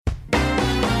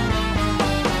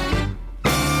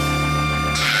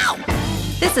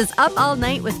This is Up All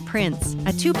Night with Prince,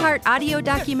 a two-part audio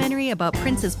documentary about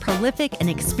Prince's prolific and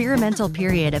experimental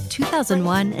period of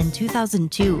 2001 and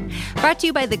 2002. Brought to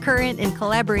you by The Current in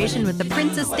collaboration with the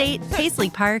Prince Estate,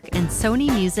 Paisley Park, and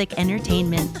Sony Music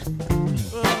Entertainment.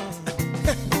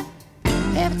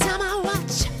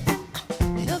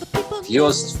 He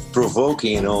was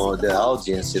provoking, the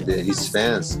audience, his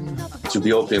fans, to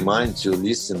be open-minded, to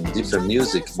listen to different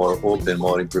music, more open,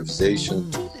 more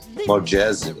improvisation, more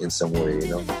jazz in some way,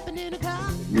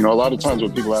 A lot of times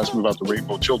when people ask me about the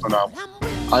Rainbow Children album,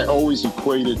 I always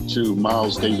equate it to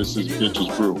Miles Davis's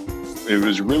Bitches Brew. It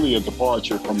was really a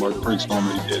departure from what Prince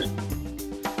normally did.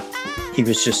 He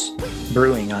was just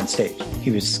brewing on stage.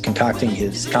 He was concocting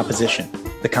his composition.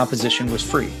 The composition was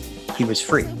free. He was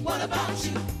free.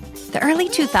 The early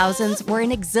 2000s were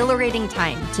an exhilarating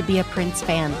time to be a Prince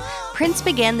fan. Prince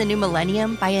began the new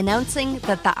millennium by announcing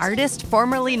that the artist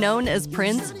formerly known as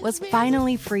Prince was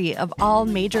finally free of all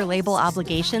major label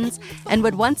obligations and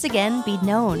would once again be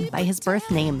known by his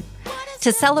birth name.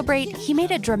 To celebrate, he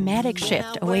made a dramatic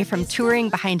shift away from touring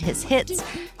behind his hits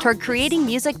toward creating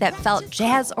music that felt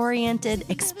jazz-oriented,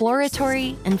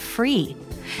 exploratory, and free.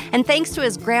 And thanks to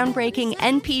his groundbreaking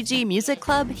NPG Music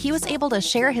Club, he was able to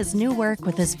share his new work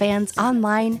with his fans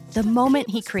online the moment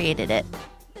he created it.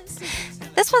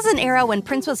 This was an era when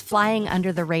Prince was flying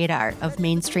under the radar of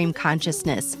mainstream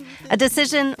consciousness. A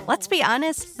decision, let's be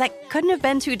honest, that couldn't have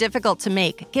been too difficult to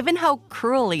make, given how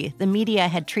cruelly the media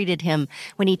had treated him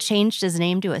when he changed his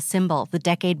name to a symbol the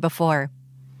decade before.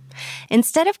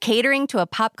 Instead of catering to a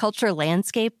pop culture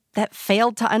landscape that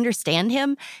failed to understand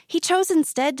him, he chose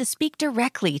instead to speak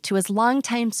directly to his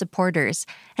longtime supporters,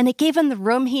 and it gave him the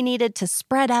room he needed to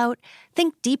spread out,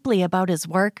 think deeply about his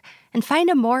work, and find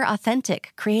a more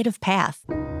authentic, creative path.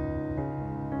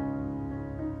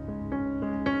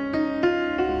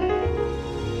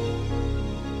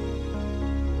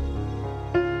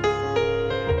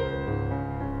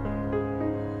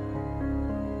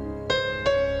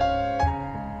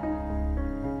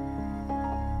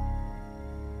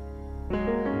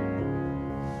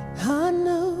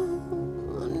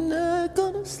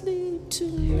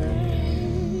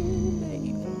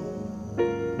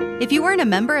 If you weren't a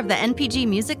member of the NPG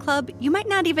Music Club, you might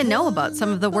not even know about some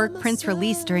of the work Prince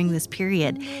released during this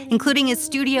period, including his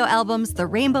studio albums The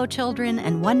Rainbow Children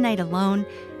and One Night Alone,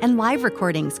 and live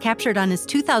recordings captured on his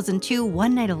 2002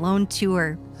 One Night Alone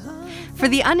tour. For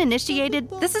the uninitiated,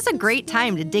 this is a great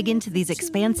time to dig into these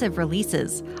expansive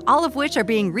releases, all of which are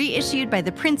being reissued by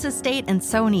the Prince Estate and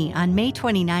Sony on May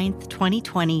 29th,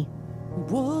 2020.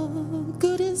 What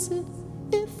good is it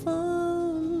if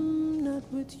I'm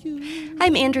not with you?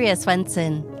 I'm Andrea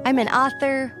Swenson. I'm an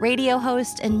author, radio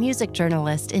host, and music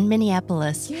journalist in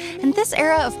Minneapolis, and this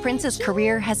era of Prince's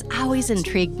career has always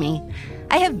intrigued me.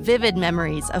 I have vivid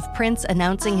memories of Prince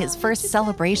announcing his first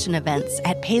celebration events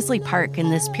at Paisley Park in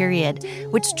this period,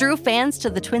 which drew fans to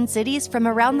the Twin Cities from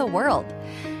around the world.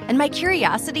 And my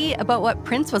curiosity about what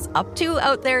Prince was up to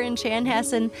out there in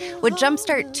Chanhassen would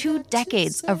jumpstart 2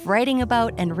 decades of writing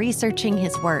about and researching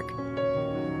his work.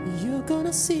 You're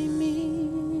gonna see me.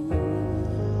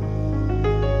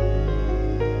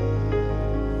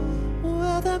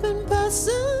 Well, they've been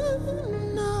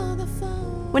passing all the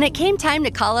phone. When it came time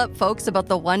to call up folks about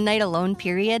the One Night Alone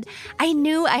period, I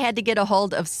knew I had to get a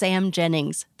hold of Sam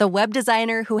Jennings, the web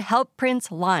designer who helped Prince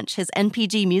launch his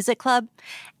NPG Music Club,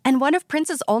 and one of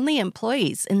Prince's only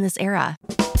employees in this era.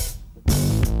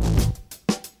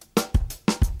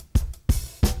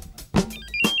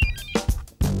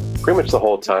 Pretty much the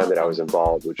whole time that I was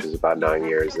involved, which was about 9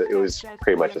 years, it was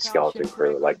pretty much a skeleton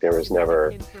crew. Like there was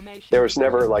never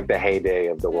like the heyday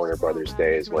of the Warner Brothers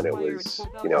days when it was,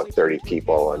 30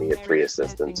 people and he had 3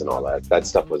 assistants and all that. That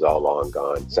stuff was all long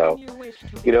gone. So,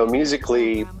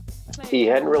 musically, he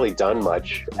hadn't really done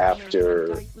much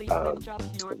after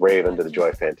Rave Under the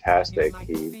Joy Fantastic.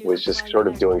 He was just sort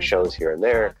of doing shows here and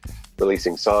there,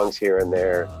 releasing songs here and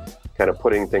there, kind of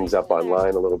putting things up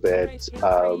online a little bit.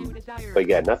 But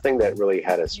yeah, nothing that really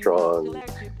had a strong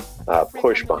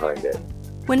push behind it.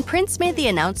 When Prince made the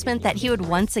announcement that he would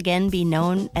once again be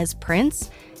known as Prince,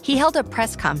 he held a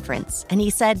press conference and he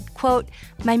said, quote,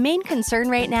 "My main concern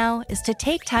right now is to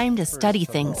take time to study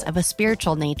things of a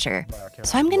spiritual nature.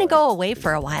 So I'm going to go away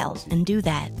for a while and do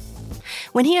that."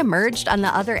 When he emerged on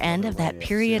the other end of that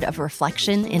period of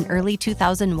reflection in early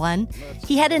 2001,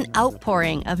 he had an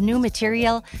outpouring of new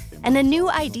material and a new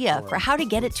idea for how to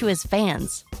get it to his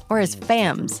fans, or his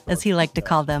fams, as he liked to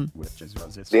call them.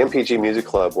 The NPG Music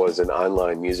Club was an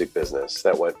online music business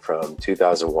that went from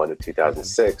 2001 to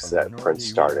 2006 that Prince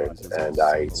started, and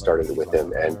I started with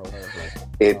him. And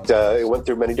It went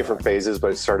through many different phases,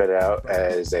 but it started out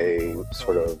as a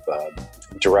sort of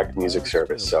direct music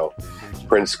service. So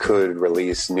Prince could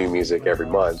release new music every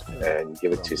month and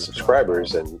give it to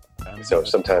subscribers. And so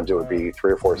sometimes it would be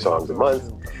 3 or 4 songs a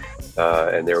month.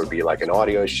 And there would be like an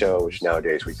audio show, which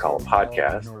nowadays we call a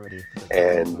podcast.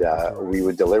 And we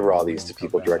would deliver all these to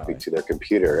people directly to their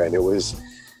computer. And it was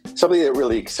something that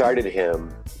really excited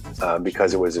him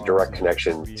because it was a direct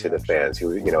connection to the fans. He,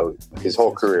 his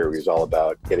whole career was all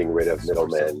about getting rid of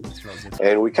middlemen.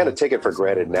 And we kind of take it for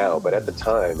granted now. But at the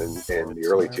time, in the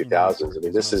early 2000s, I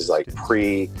mean, this is like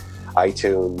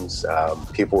pre-iTunes.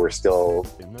 People were still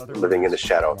living in the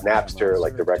shadow of Napster.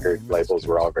 Like the record labels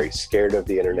were all very scared of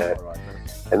the internet.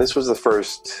 And this was the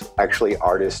first actually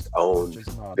artist-owned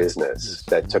business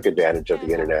that took advantage of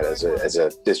the internet as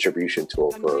a distribution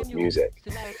tool for music.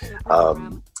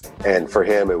 And for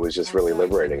him, it was just really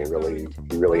liberating, and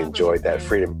he really enjoyed that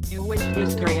freedom.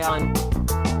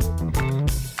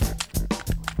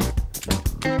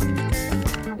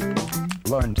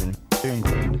 London,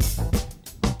 England,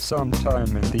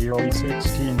 sometime in the early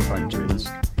 1600s.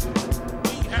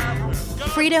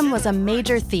 Freedom was a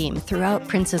major theme throughout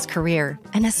Prince's career,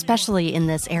 and especially in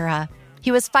this era.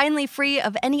 He was finally free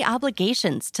of any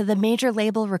obligations to the major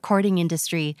label recording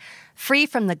industry, free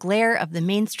from the glare of the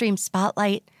mainstream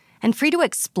spotlight, and free to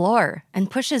explore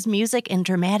and push his music in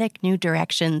dramatic new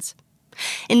directions.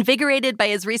 Invigorated by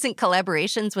his recent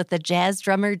collaborations with the jazz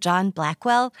drummer John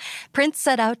Blackwell, Prince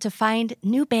set out to find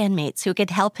new bandmates who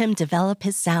could help him develop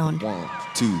his sound. 1,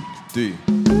 2, 3.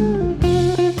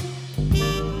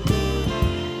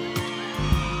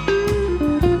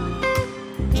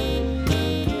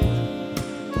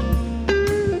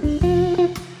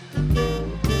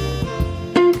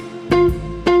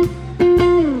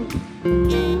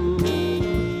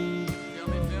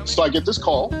 So I get this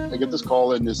call,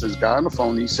 and there's this guy on the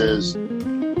phone. He says,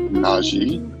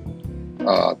 Najee,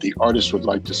 the artist would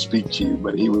like to speak to you,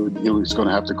 but he was going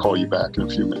to have to call you back in a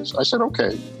few minutes. I said,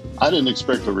 okay. I didn't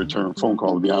expect a return phone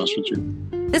call, to be honest with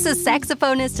you. This is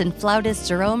saxophonist and flautist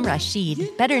Jerome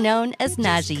Rashid, better known as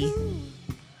Najee.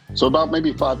 So about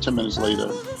maybe 5-10 minutes later,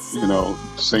 the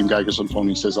same guy gets on the phone.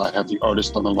 He says, I have the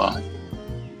artist on the line.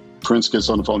 Prince gets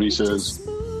on the phone. He says,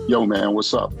 yo, man,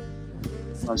 what's up?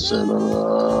 I said,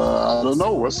 I don't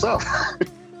know. What's up?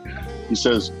 He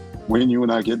says, when you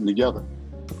and I getting together?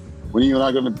 When are you and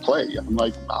I going to play? I'm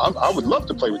like, I would love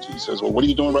to play with you. He says, well, what are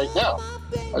you doing right now?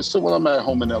 I said, well, I'm at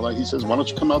home in LA. He says, why don't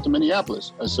you come out to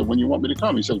Minneapolis? I said, when you want me to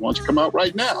come? He says, why don't you come out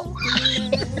right now?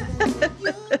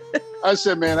 I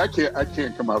said, man, I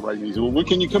can't come out right now. He said, well, when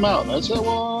can you come out? And I said,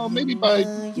 well, maybe by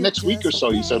next week or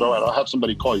so. He said, all right, I'll have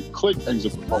somebody call you. Click,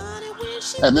 exit the phone.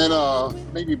 And then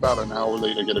maybe about an hour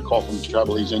later, I get a call from the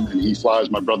travel agent, and he flies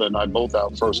my brother and I both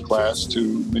out first class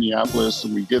to Minneapolis.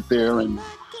 And we get there, and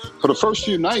for the first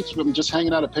few nights, we're just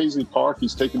hanging out at Paisley Park.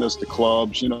 He's taking us to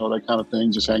clubs, that kind of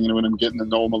thing, just hanging with him, getting to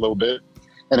know him a little bit.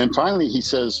 And then finally he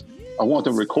says, I want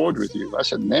to record with you. I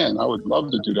said, man, I would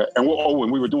love to do that. And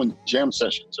we were doing jam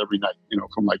sessions every night,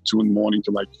 from like 2 a.m.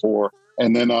 to like 4.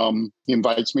 And then he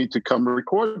invites me to come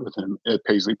record with him at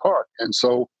Paisley Park. And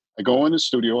so I go in the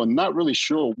studio and not really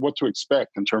sure what to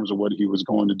expect in terms of what he was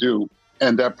going to do.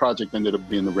 And that project ended up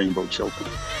being the Rainbow Children.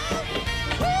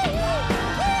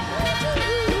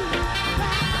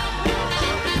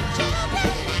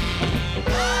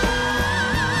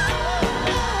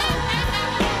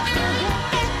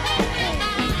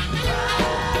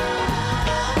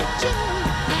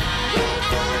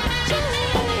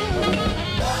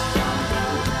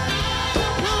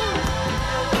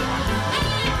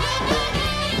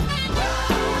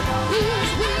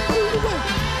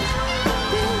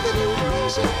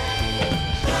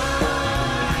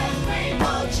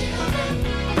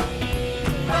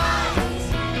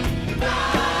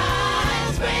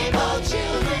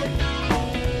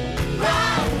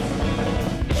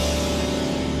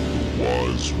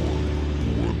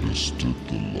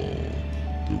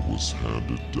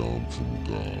 Handed down from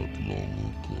God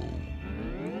long ago.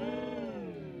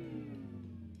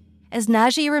 As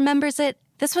Najee remembers it,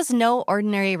 this was no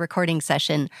ordinary recording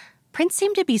session. Prince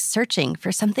seemed to be searching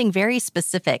for something very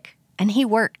specific, and he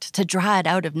worked to draw it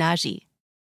out of Najee.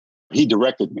 He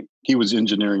directed me. He was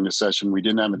engineering the session. We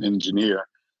didn't have an engineer,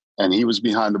 and he was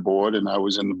behind the board, and I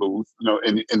was in the booth,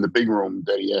 in the big room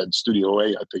that he had, Studio A,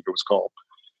 I think it was called.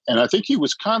 And I think he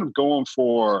was kind of going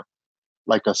for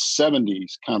like a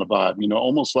 70s kind of vibe,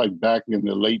 almost like back in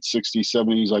the late 60s,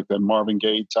 70s, like that Marvin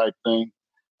Gaye type thing.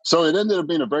 So it ended up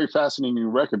being a very fascinating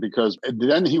record because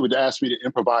then he would ask me to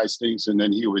improvise things, and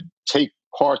then he would take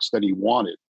parts that he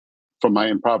wanted from my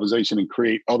improvisation and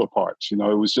create other parts. It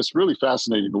was just really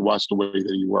fascinating to watch the way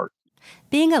that he worked.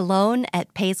 Being alone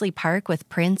at Paisley Park with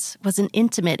Prince was an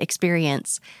intimate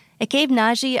experience. It gave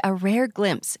Najee a rare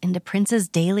glimpse into Prince's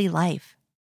daily life.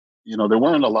 You know, there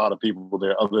weren't a lot of people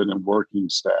there other than working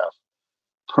staff.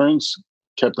 Prince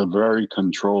kept a very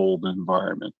controlled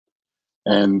environment.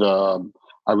 And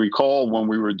I recall when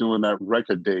we were doing that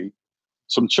record day,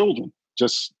 some children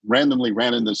just randomly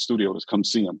ran into the studio to come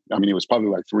see him. I mean, it was probably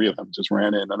like 3 of them just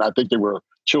ran in. And I think they were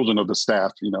children of the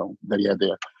staff, you know, that he had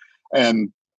there.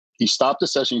 And he stopped the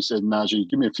session. He said, Najee,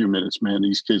 give me a few minutes, man.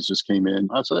 These kids just came in.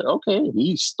 I said, okay. And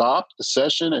he stopped the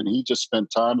session and he just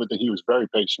spent time with them. He was very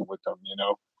patient with them, you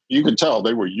know. You could tell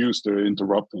they were used to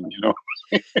interrupting, you know.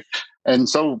 And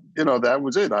so, you know, that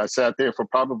was it. I sat there for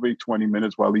probably 20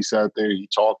 minutes while he sat there. He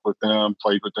talked with them,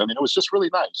 played with them. And it was just really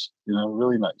nice, you know,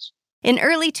 really nice. In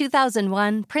early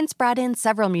 2001, Prince brought in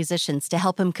several musicians to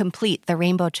help him complete the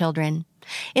Rainbow Children.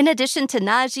 In addition to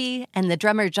Najee and the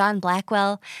drummer John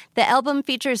Blackwell, the album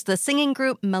features the singing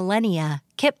group Millennia,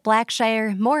 Kip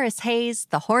Blackshire, Morris Hayes,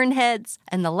 the Hornheads,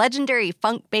 and the legendary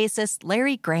funk bassist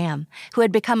Larry Graham, who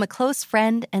had become a close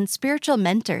friend and spiritual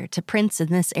mentor to Prince in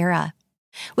this era.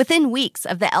 Within weeks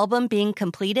of the album being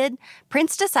completed,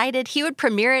 Prince decided he would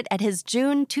premiere it at his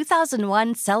June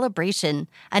 2001 celebration,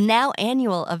 a now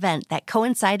annual event that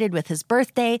coincided with his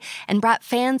birthday and brought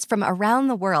fans from around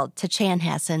the world to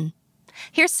Chanhassen.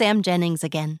 Here's Sam Jennings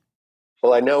again.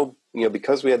 Well, I know,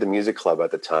 because we had the music club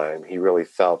at the time, he really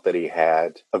felt that he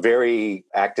had a very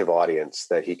active audience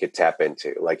that he could tap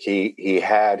into. Like he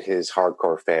had his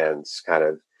hardcore fans kind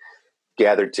of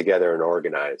gathered together and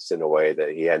organized in a way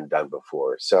that he hadn't done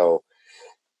before. So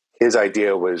his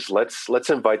idea was let's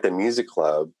invite the music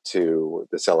club to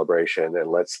the celebration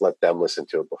and let's let them listen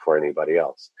to it before anybody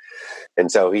else.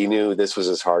 And so he knew this was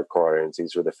his hardcore audience.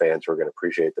 These were the fans who were going to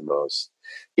appreciate the most.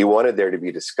 He wanted there to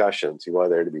be discussions. He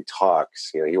wanted there to be talks.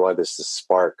 He wanted this to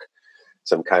spark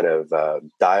some kind of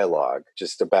dialogue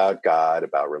just about God,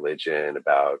 about religion,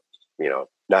 about,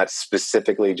 not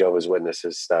specifically Jehovah's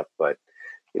Witnesses stuff, but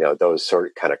those sort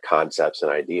of kind of concepts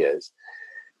and ideas.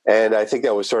 And I think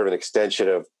that was sort of an extension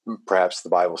of perhaps the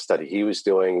Bible study he was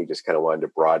doing. He just kind of wanted to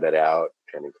broaden it out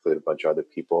and include a bunch of other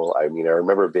people. I mean, I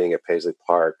remember being at Paisley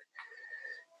Park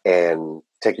and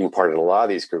taking part in a lot of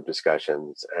these group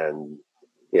discussions. And,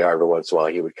 every once in a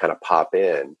while he would kind of pop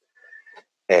in.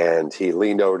 And he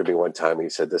leaned over to me one time and he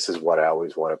said, "This is what I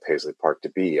always wanted Paisley Park to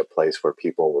be, a place where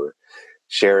people were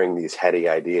sharing these heady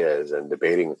ideas and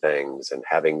debating things and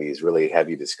having these really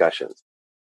heavy discussions."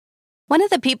 One of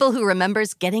the people who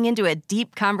remembers getting into a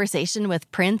deep conversation with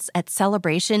Prince at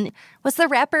Celebration was the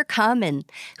rapper Common,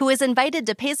 who was invited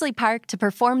to Paisley Park to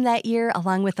perform that year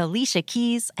along with Alicia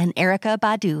Keys and Erykah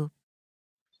Badu.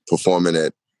 Performing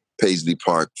at Paisley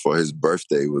Park for his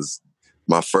birthday was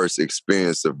my first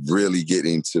experience of really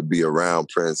getting to be around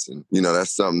Prince. And,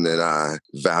 that's something that I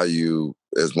value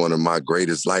as one of my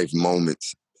greatest life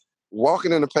moments.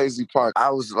 Walking into Paisley Park,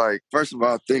 I was like, first of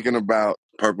all, thinking about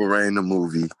Purple Rain, the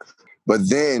movie. But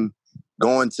then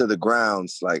going to the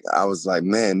grounds, like, I was like,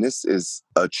 man, this is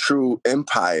a true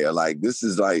empire. Like, this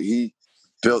is like, he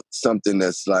built something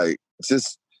that's like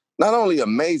just not only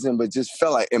amazing, but just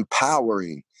felt like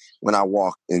empowering when I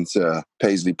walked into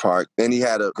Paisley Park. Then he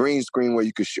had a green screen where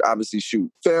you could obviously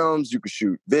shoot films, you could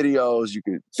shoot videos, you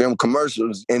could film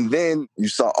commercials. And then you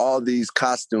saw all these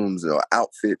costumes or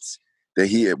outfits that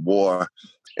he had wore,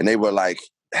 and they were like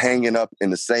hanging up in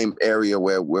the same area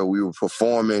where we were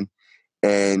performing.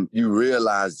 And you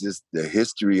realize just the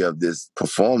history of this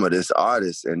performer, this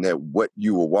artist, and that what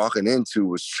you were walking into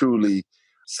was truly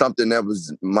something that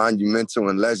was monumental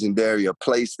and legendary, a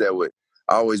place that would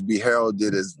always be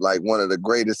heralded as like one of the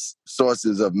greatest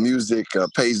sources of music,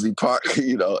 Paisley Park,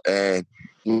 and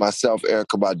myself, Erykah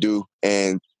Badu,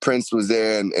 and Prince was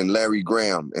there and Larry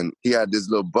Graham. And he had this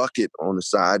little bucket on the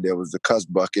side. There was the cuss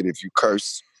bucket. If you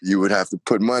curse, you would have to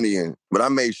put money in. But I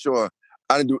made sure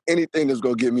I didn't do anything that's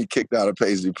going to get me kicked out of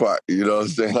Paisley Park. You know what I'm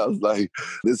saying? I was like,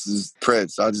 this is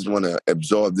Prince. I just want to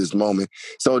absorb this moment.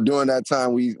 So during that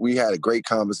time, we had a great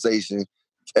conversation.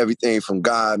 Everything from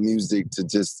God music to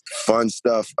just fun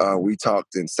stuff. We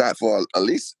talked and sat for at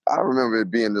least, I remember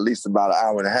it being at least about an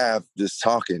hour and a half just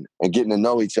talking and getting to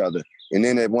know each other. And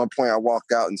then at one point I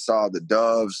walked out and saw the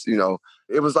doves.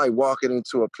 It was like walking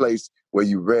into a place where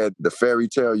you read the fairy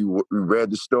tale, you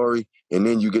read the story, and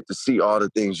then you get to see all the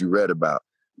things you read about.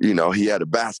 He had a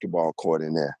basketball court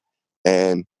in there.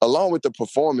 And along with the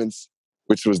performance,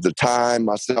 which was the time,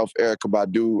 myself, Erykah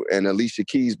Badu, and Alicia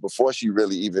Keys, before she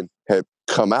really even had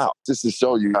come out, just to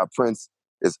show you how Prince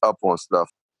is up on stuff.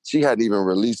 She hadn't even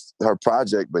released her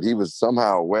project, but he was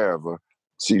somehow aware of her.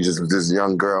 She just was this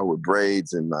young girl with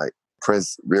braids and like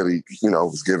Prince really,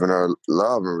 was giving her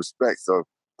love and respect. So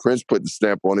Prince put the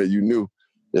stamp on it. You knew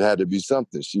it had to be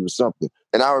something. She was something.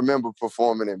 And I remember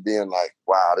performing and being like,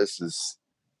 wow, this is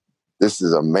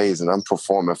amazing. I'm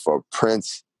performing for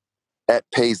Prince at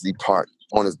Paisley Park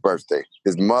on his birthday.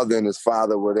 His mother and his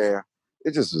father were there.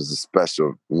 It just was a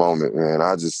special moment, man.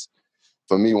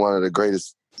 For me, one of the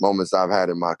greatest moments I've had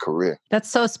in my career. That's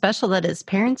so special that his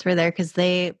parents were there because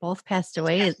they both passed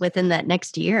away within that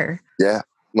next year. Yeah.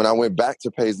 When I went back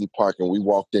to Paisley Park and we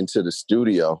walked into the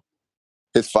studio,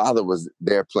 his father was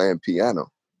there playing piano.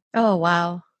 Oh,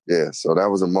 wow. Yeah, so that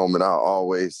was a moment I'll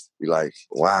always be like,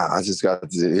 wow, I just got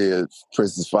to hear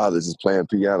Prince's father just playing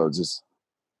piano, just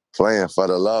playing for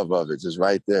the love of it, just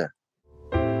right there.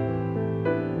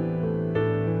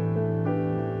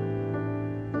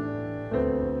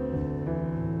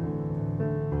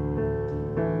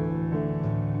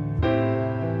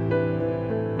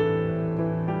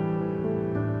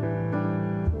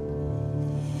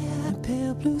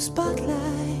 Blue spotlight,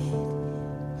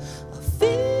 a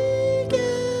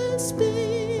figure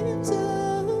spins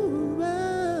around.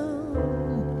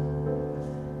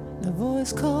 The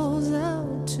voice calls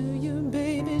out to you,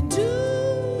 baby, do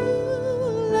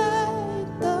you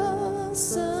like the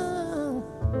sound?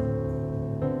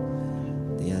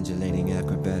 The undulating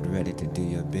acrobat ready to do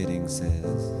your bidding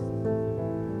says,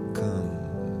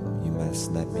 come, you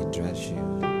must let me dress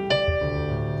you.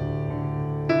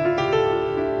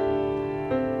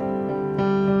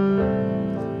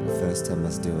 I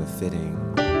must do a fitting.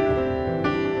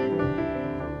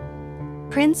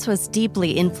 Prince was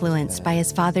deeply influenced by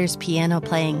his father's piano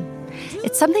playing.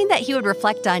 It's something that he would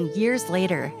reflect on years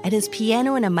later at his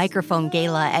Piano and a Microphone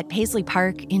gala at Paisley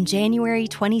Park in January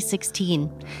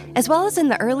 2016, as well as in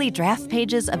the early draft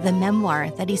pages of the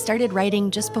memoir that he started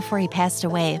writing just before he passed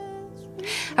away.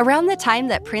 Around the time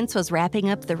that Prince was wrapping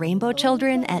up the Rainbow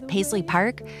Children at Paisley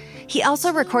Park, he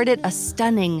also recorded a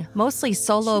stunning, mostly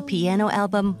solo piano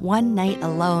album, One Night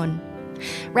Alone.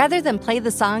 Rather than play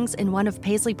the songs in one of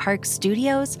Paisley Park's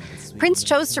studios, Prince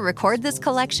chose to record this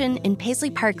collection in Paisley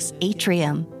Park's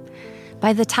Atrium.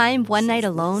 By the time One Night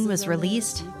Alone was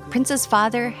released, Prince's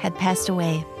father had passed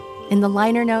away. In the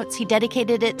liner notes, he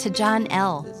dedicated it to John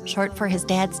L., short for his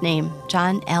dad's name,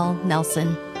 John L.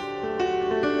 Nelson.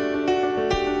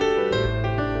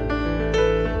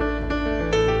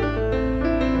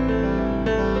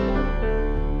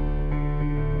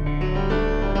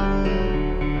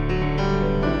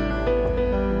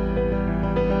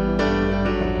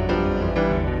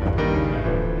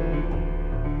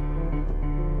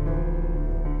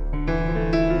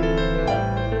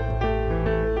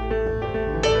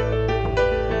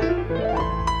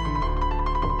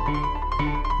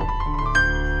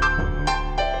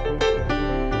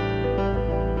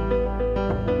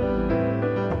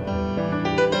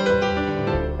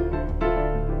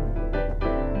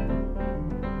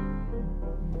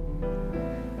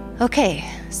 Okay,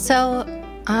 so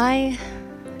I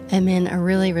am in a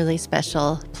really, really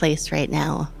special place right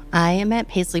now. I am at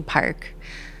Paisley Park.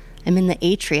 I'm in the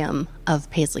atrium of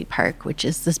Paisley Park, which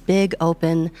is this big,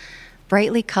 open,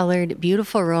 brightly colored,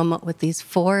 beautiful room with these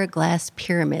 4 glass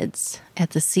pyramids at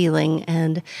the ceiling.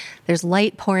 And there's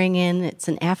light pouring in. It's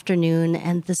an afternoon,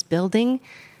 and this building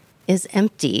is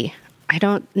empty. I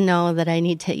don't know that I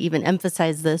need to even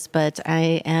emphasize this, but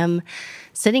I am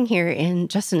sitting here in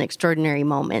just an extraordinary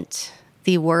moment.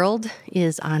 The world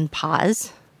is on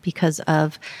pause because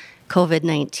of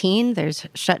COVID-19. There's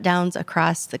shutdowns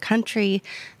across the country,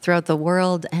 throughout the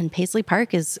world, and Paisley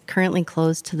Park is currently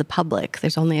closed to the public.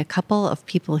 There's only a couple of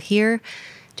people here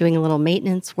doing a little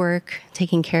maintenance work,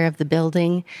 taking care of the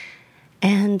building,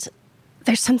 and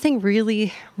there's something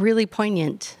really, really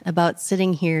poignant about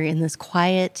sitting here in this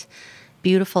quiet,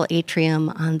 beautiful atrium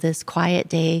on this quiet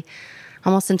day,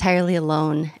 almost entirely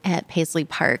alone at Paisley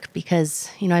Park, because,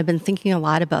 I've been thinking a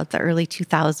lot about the early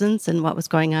 2000s and what was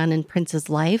going on in Prince's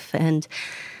life. And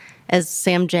as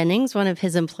Sam Jennings, one of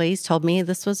his employees, told me,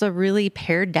 this was a really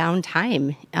pared down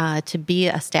time to be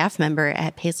a staff member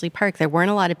at Paisley Park. There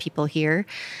weren't a lot of people here.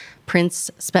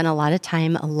 Prince spent a lot of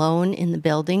time alone in the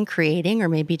building creating, or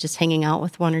maybe just hanging out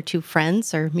with 1 or 2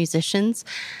 friends or musicians.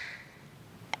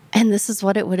 And this is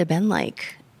what it would have been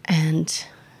like. And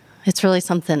it's really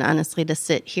something, honestly, to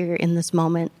sit here in this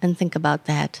moment and think about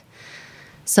that.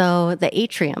 So the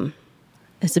atrium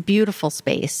is a beautiful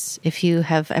space. If you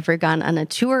have ever gone on a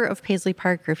tour of Paisley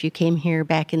Park, or if you came here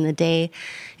back in the day,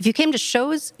 if you came to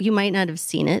shows, you might not have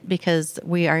seen it because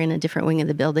we are in a different wing of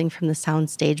the building from the sound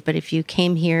stage. But if you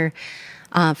came here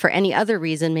For any other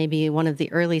reason, maybe one of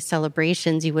the early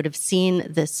celebrations, you would have seen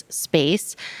this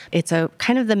space. It's a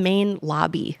kind of the main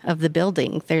lobby of the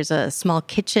building. There's a small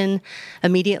kitchen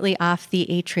immediately off the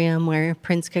atrium where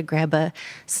Prince could grab a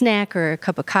snack or a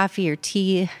cup of coffee or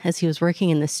tea as he was working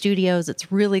in the studios.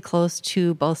 It's really close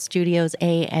to both studios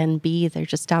A and B. They're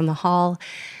just down the hall.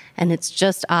 And it's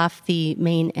just off the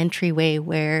main entryway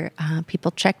where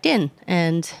people checked in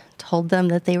and told them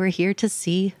that they were here to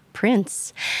see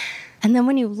Prince. And then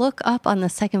when you look up on the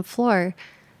second floor,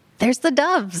 there's the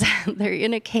doves. They're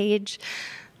in a cage.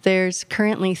 There's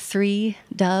currently 3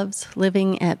 doves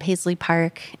living at Paisley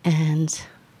Park, and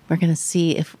we're going to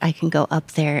see if I can go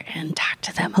up there and talk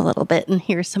to them a little bit and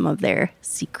hear some of their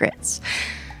secrets.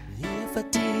 If I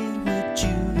did what you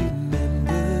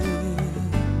remember,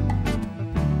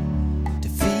 to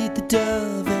feed the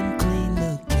dove and clean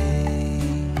the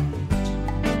cage,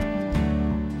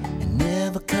 and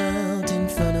never count in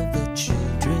front of the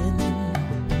children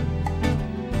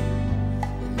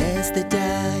unless they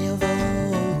die of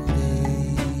old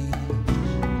age.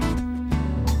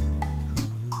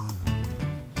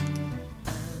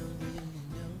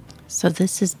 So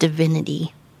this is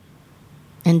Divinity,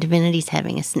 and Divinity's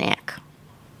having a snack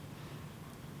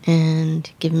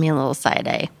and giving me a little side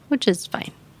eye, which is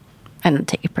fine. I don't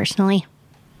take it personally.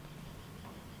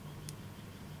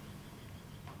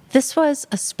 This was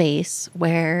a space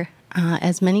where,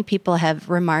 as many people have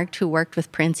remarked who worked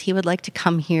with Prince, he would like to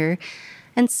come here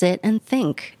and sit and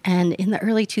think. And in the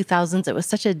early 2000s, it was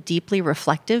such a deeply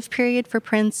reflective period for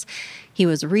Prince. He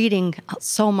was reading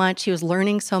so much. He was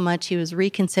learning so much. He was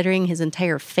reconsidering his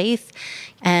entire faith.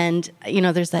 And,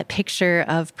 there's that picture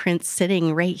of Prince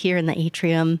sitting right here in the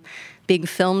atrium, being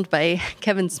filmed by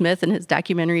Kevin Smith and his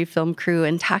documentary film crew,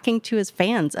 and talking to his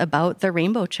fans about the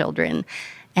Rainbow Children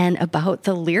and about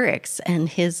the lyrics and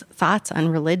his thoughts on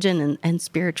religion and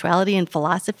spirituality and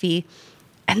philosophy.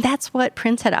 And that's what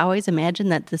Prince had always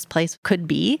imagined that this place could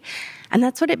be. And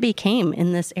that's what it became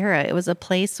in this era. It was a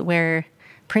place where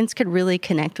Prince could really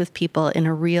connect with people in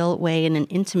a real way, in an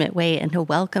intimate way, and to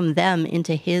welcome them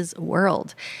into his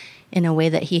world in a way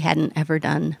that he hadn't ever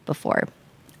done before.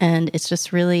 And it's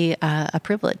just really a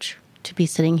privilege to be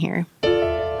sitting here.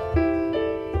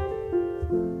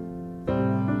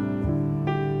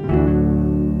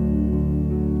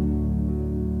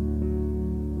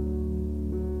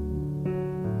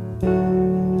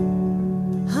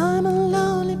 I'm a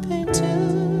lonely painter.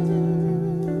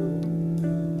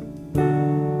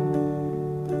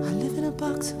 I live in a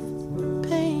box of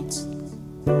paints.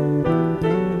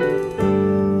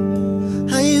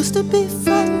 I used to be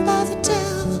frightened by the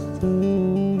devil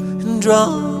and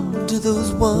drawn to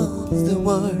those ones that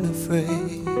weren't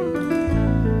afraid.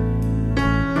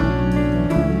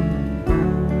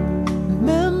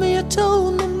 Remember you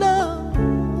told me love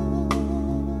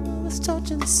was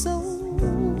touching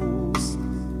souls.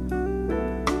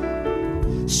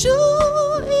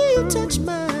 Sure, you touch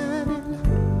mine.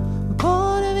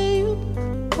 Part of you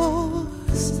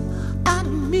pours out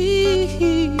of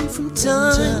me from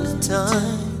time to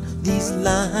time. These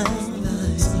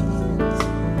lines,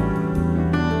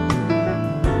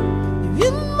 you're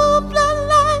in my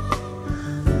bloodline,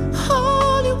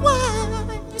 holy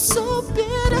wine. You're so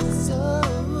bitter,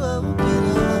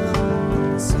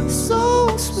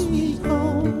 so sweet.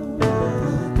 Oh,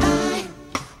 I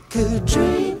could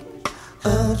drink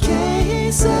a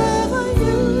case of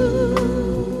you,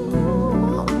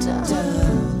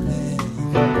 darling.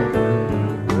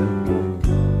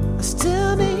 I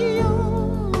still be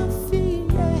on my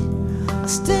feet, I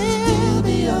still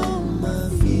be on my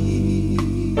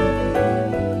feet.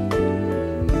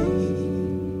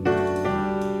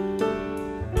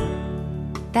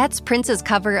 That's Prince's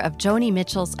cover of Joni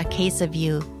Mitchell's A Case of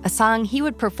You, a song he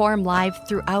would perform live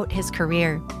throughout his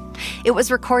career. It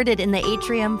was recorded in the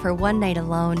atrium for One Night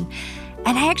Alone,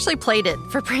 and I actually played it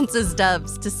for Prince's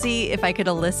doves to see if I could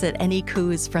elicit any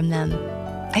coos from them.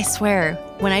 I swear,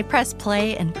 when I pressed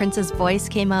play and Prince's voice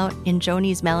came out in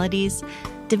Joni's melodies,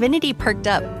 Divinity perked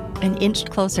up and inched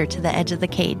closer to the edge of the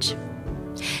cage.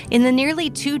 In the nearly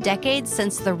 2 decades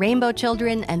since The Rainbow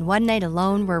Children and One Night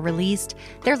Alone were released,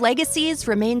 their legacies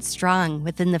remain strong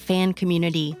within the fan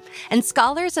community, and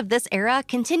scholars of this era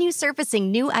continue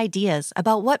surfacing new ideas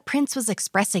about what Prince was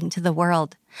expressing to the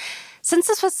world. Since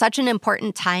this was such an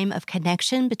important time of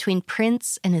connection between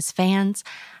Prince and his fans,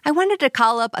 I wanted to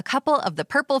call up a couple of the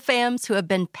Purple fams who have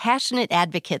been passionate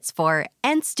advocates for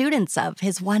and students of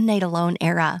his One Night Alone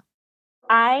era.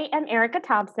 I am Erica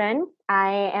Thompson.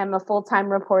 I am a full-time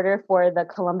reporter for the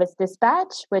Columbus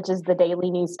Dispatch, which is the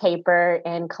daily newspaper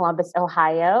in Columbus,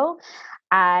 Ohio.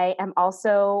 I am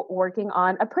also working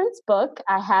on a Prince book.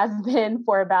 I have been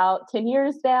for about 10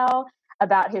 years now,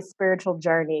 about his spiritual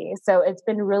journey. So it's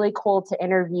been really cool to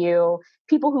interview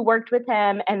people who worked with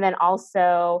him and then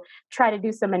also try to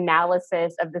do some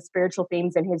analysis of the spiritual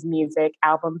themes in his music,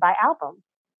 album by album.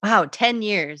 Wow, 10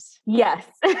 years. Yes,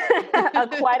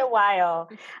 quite a while.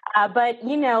 But,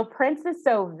 you know, Prince is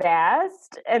so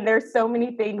vast and there's so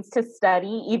many things to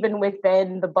study, even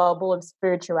within the bubble of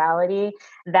spirituality,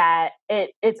 that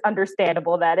it's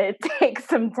understandable that it takes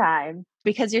some time.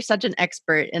 Because you're such an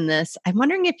expert in this, I'm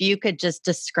wondering if you could just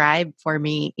describe for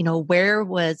me, you know, where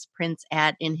was Prince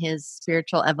at in his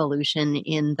spiritual evolution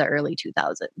in the early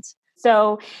 2000s?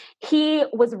 So he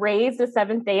was raised a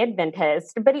Seventh-day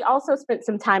Adventist, but he also spent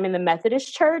some time in the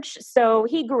Methodist Church. So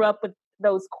he grew up with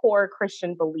those core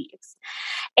Christian beliefs.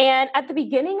 And at the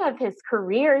beginning of his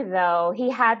career, though,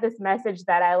 he had this message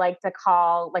that I like to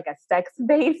call like a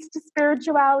sex-based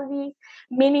spirituality,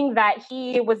 meaning that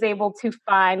he was able to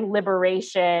find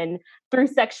liberation through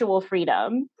sexual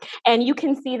freedom. And you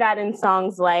can see that in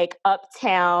songs like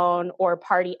Uptown or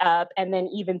Party Up, and then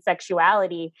even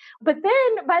Sexuality. But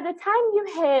then by the time you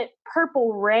hit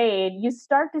Purple Rain, you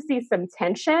start to see some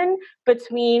tension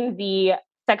between the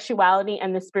sexuality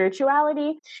and the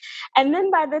spirituality. And then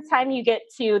by the time you get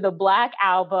to the Black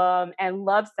Album and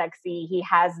Love Sexy, he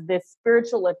has this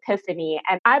spiritual epiphany.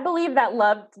 And I believe that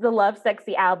the Love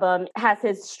Sexy album has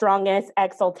his strongest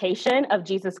exaltation of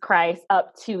Jesus Christ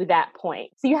up to that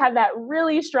point. So you have that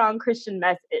really strong Christian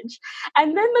message.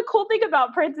 And then the cool thing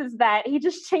about Prince is that he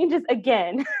just changes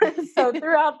again. So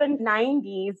throughout the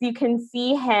 90s, you can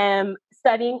see him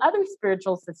studying other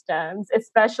spiritual systems,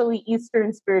 especially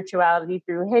Eastern spirituality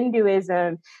through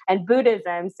Hinduism and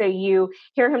Buddhism. So you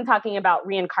hear him talking about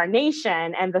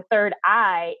reincarnation and the third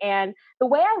eye. And the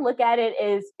way I look at it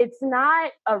is it's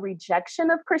not a rejection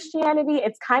of Christianity.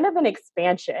 It's kind of an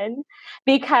expansion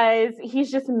because he's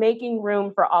just making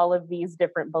room for all of these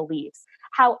different beliefs.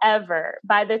 However,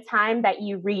 by the time that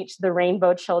you reach the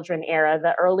Rainbow Children era,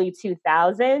 the early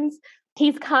 2000s,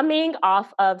 he's coming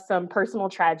off of some personal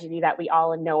tragedy that we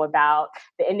all know about,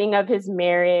 the ending of his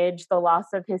marriage, the loss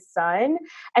of his son.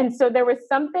 And so there was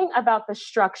something about the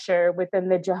structure within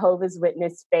the Jehovah's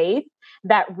Witness faith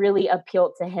that really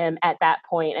appealed to him at that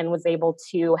point and was able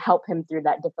to help him through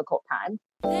that difficult time.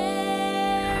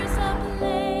 There's a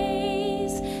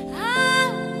place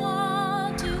I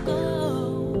want to go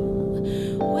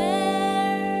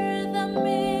where the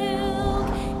milk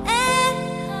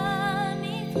and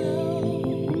honey flow.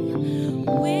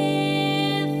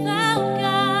 Without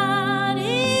God,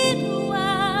 it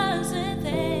wasn't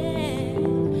there.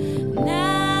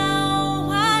 Now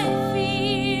I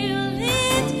feel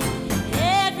it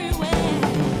everywhere.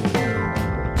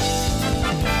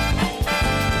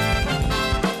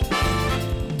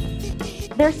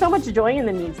 There's so much joy in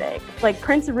the music. Like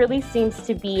Prince really seems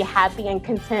to be happy and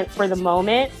content for the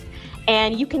moment.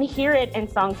 And you can hear it in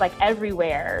songs like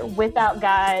Everywhere. Without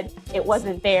God, it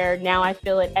wasn't there. Now I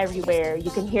feel it everywhere.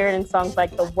 You can hear it in songs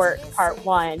like The Work, Part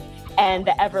 1, and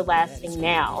The Everlasting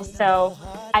Now. So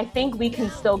I think we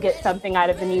can still get something out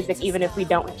of the music, even if we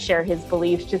don't share his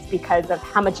beliefs, just because of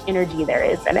how much energy there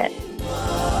is in it.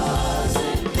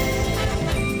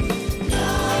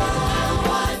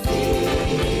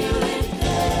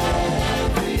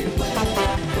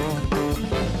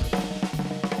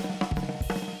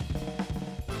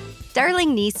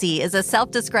 Darling Nisi is a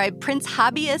self-described Prince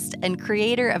hobbyist and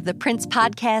creator of the Prince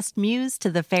podcast Muse to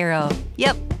the Pharaoh.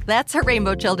 Yep, that's a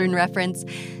Rainbow Children reference.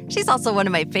 She's also one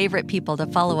of my favorite people to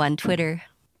follow on Twitter.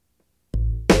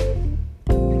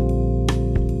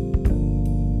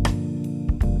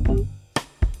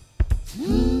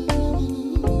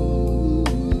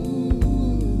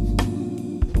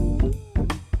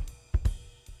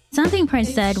 Something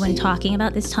Prince said when talking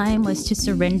about this time was to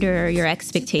surrender your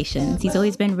expectations. He's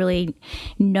always been really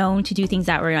known to do things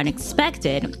that were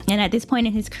unexpected. And at this point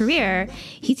in his career,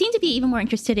 he seemed to be even more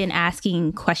interested in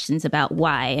asking questions about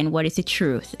why and what is the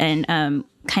truth and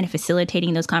kind of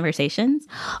facilitating those conversations.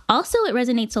 Also, it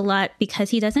resonates a lot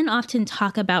because he doesn't often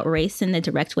talk about race in the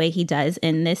direct way he does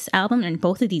in this album and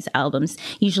both of these albums.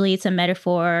 Usually it's a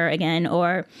metaphor again,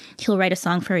 or he'll write a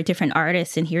song for a different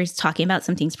artist and here he's talking about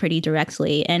some things pretty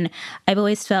directly. And I've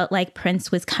always felt like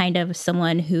Prince was kind of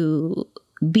someone who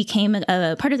became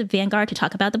a part of the vanguard to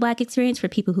talk about the Black experience for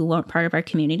people who weren't part of our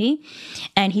community.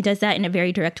 And he does that in a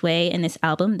very direct way in this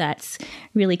album. That's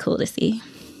really cool to see.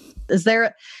 Is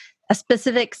there a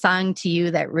specific song to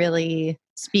you that really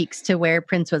speaks to where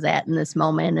Prince was at in this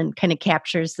moment and kind of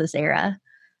captures this era?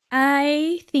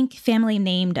 I think Family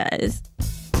Name does.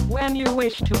 When you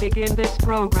wish to begin this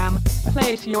program,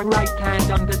 place your right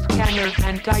hand on the scanner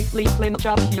and tightly clench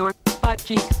up your butt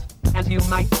cheeks, as you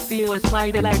might feel a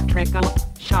slight electrical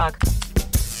shock.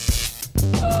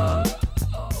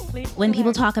 When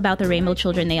people talk about the Rainbow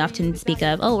Children, they often speak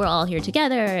of, oh, we're all here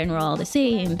together and we're all the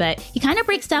same. But he kind of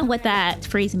breaks down what that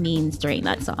phrase means during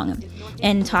that song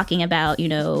and talking about, you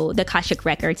know, the Akashic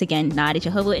Records. Again, not a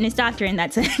Jehovah's Witness doctrine.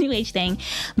 That's a New Age thing.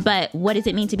 But what does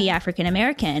it mean to be African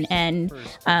American? And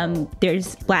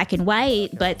there's black and white,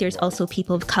 but there's also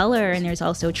people of color and there's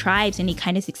also tribes. And he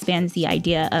kind of expands the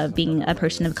idea of being a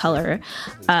person of color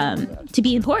to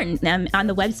be important. On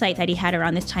the website that he had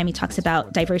around this time, he talks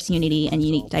about diverse unity and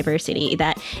unique diversity,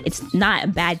 that it's not a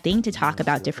bad thing to talk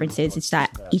about differences. It's that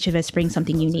each of us brings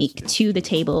something unique to the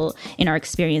table in our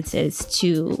experiences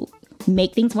to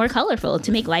make things more colorful,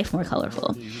 to make life more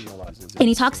colorful. And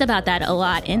he talks about that a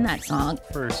lot in that song.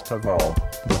 First of all,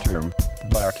 the term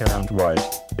black and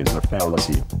white is a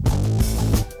fallacy.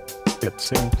 It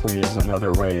simply is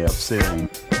another way of saying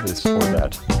this or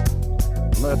that.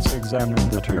 Let's examine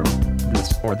the term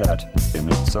this or that in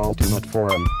its ultimate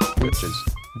form, which is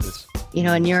this. You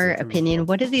know, in your opinion,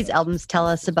 what do these albums tell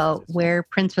us about where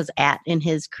Prince was at in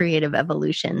his creative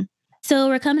evolution? So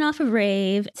we're coming off of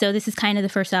Rave. So this is kind of the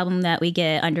first album that we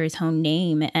get under his own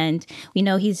name. And we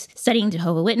know he's studying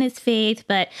Jehovah's Witness faith.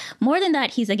 But more than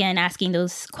that, he's again asking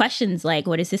those questions like,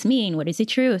 what does this mean? What is the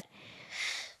truth?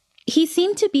 He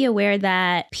seemed to be aware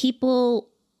that people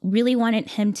really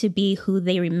wanted him to be who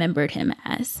they remembered him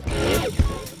as.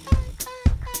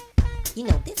 You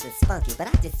know, this is funky, but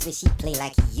I just wish he'd play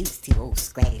like he used to. Old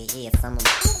scraggly hair, some of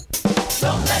them.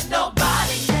 Don't let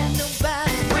nobody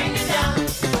bring you down.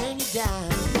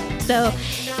 So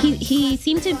he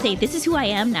seemed to say, this is who I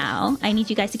am now. I need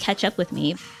you guys to catch up with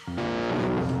me.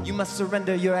 You must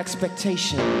surrender your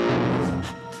expectation.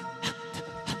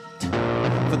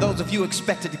 For those of you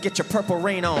expected to get your purple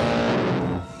rain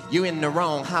on, you're in the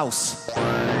wrong house.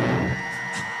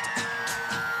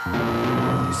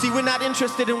 See, we're not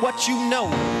interested in what you know,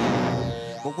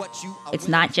 but what you... It's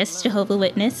not just Jehovah's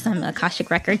Witness, Akashic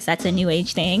Records, that's a New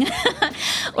Age thing,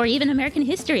 or even American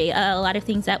history. A lot of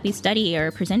things that we study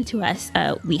or present to us,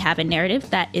 we have a narrative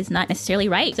that is not necessarily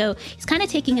right. So he's kind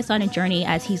of taking us on a journey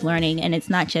as he's learning, and it's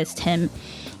not just him,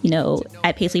 you know,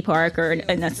 at Paisley Park or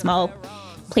in a small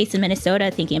place in Minnesota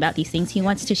thinking about these things. He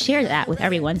wants to share that with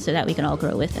everyone so that we can all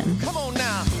grow with him. Come on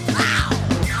now.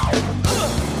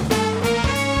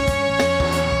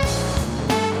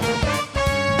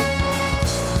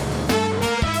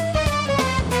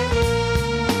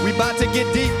 We about to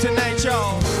get deep tonight,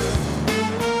 y'all.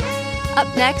 Up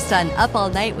next on Up All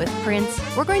Night with Prince,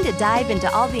 we're going to dive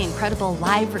into all the incredible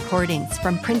live recordings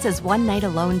from Prince's One Night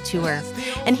Alone tour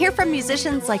and hear from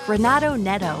musicians like Renato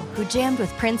Neto, who jammed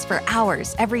with Prince for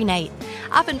hours every night,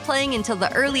 often playing until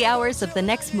the early hours of the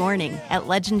next morning at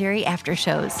legendary after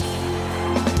shows.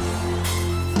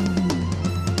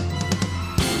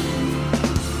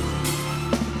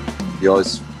 He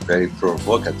always very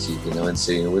provocative, you know, and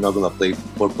saying, we're not going to play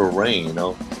Purple Rain, you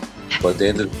know. But the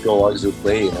end of the show, always would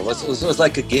play, and it was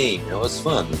like a game, you know, it was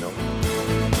fun, you know.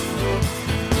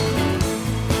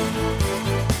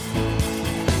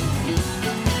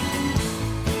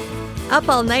 Up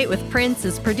All Night with Prince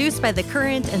is produced by The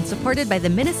Current and supported by the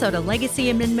Minnesota Legacy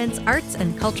Amendments Arts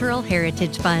and Cultural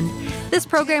Heritage Fund. This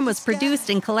program was produced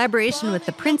in collaboration with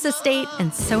the Prince Estate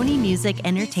and Sony Music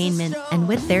Entertainment, and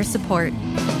with their support.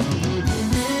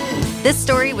 This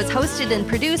story was hosted and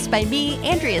produced by me,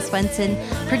 Andrea Swenson,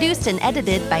 produced and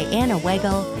edited by Anna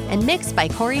Weigel, and mixed by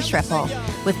Corey Schreppel,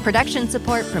 with production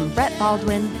support from Brett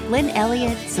Baldwin, Lynn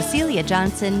Elliott, Cecilia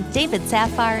Johnson, David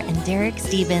Safar, and Derek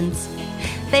Stevens.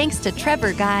 Thanks to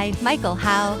Trevor Guy, Michael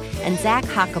Howe, and Zach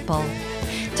Hockapel.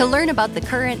 To learn about The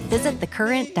Current, visit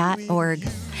thecurrent.org.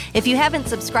 If you haven't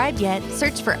subscribed yet,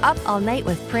 search for Up All Night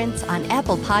with Prince on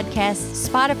Apple Podcasts,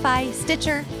 Spotify,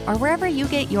 Stitcher, or wherever you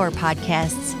get your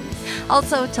podcasts.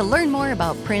 Also, to learn more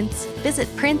about Prince, visit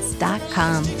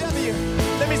prince.com.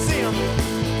 Let me see him.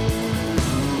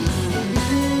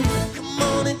 Come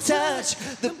on and touch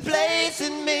the place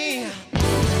in me,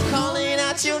 calling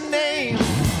out your name.